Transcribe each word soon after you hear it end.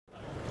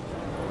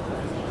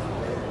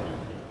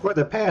For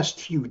the past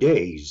few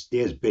days,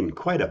 there's been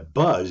quite a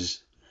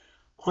buzz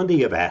on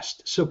the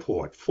Avast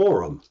Support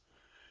Forum,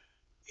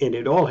 and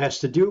it all has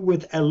to do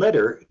with a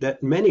letter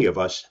that many of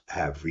us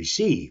have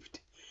received.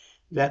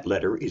 That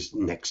letter is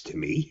next to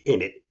me,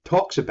 and it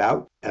talks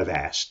about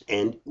Avast,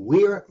 and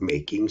we're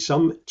making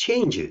some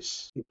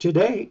changes.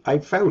 Today, I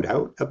found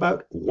out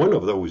about one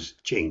of those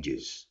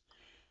changes.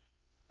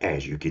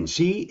 As you can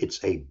see,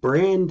 it's a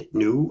brand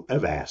new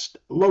Avast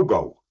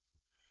logo.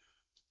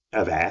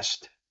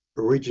 Avast,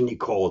 originally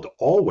called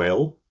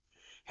Allwell,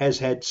 has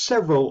had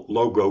several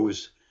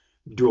logos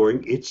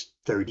during its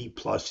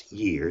 30-plus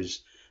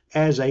years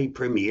as a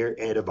premier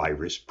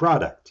antivirus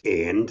product.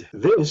 And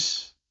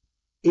this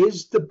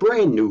is the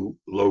brand new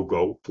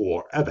logo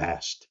for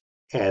Avast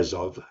as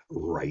of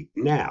right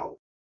now.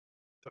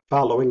 The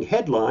following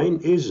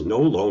headline is no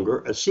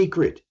longer a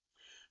secret.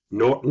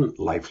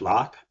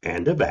 NortonLifeLock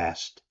and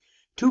Avast,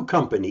 two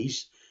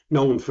companies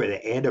known for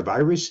their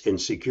antivirus and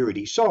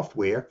security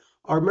software,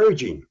 are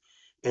merging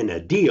in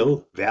a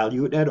deal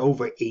valued at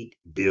over $8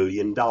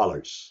 billion.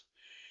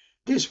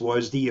 This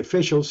was the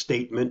official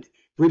statement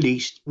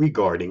released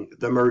regarding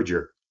the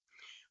merger.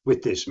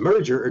 With this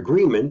merger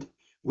agreement,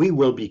 we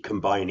will be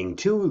combining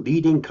two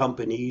leading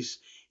companies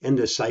in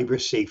the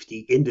cyber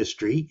safety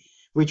industry,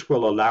 which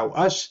will allow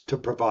us to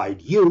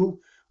provide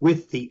you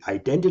with the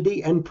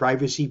identity and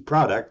privacy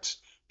products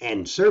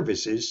and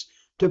services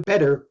to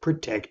better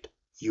protect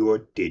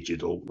your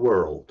digital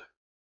world.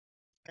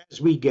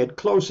 As we get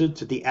closer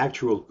to the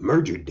actual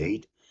merger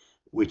date,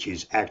 which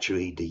is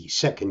actually the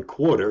second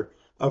quarter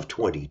of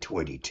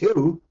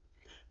 2022,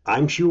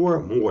 I'm sure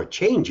more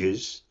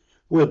changes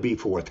will be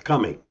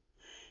forthcoming,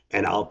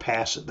 and I'll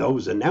pass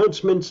those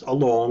announcements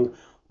along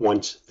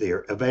once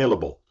they're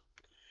available.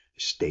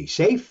 Stay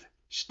safe,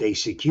 stay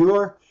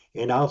secure,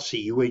 and I'll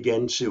see you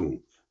again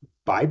soon.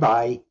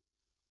 Bye-bye.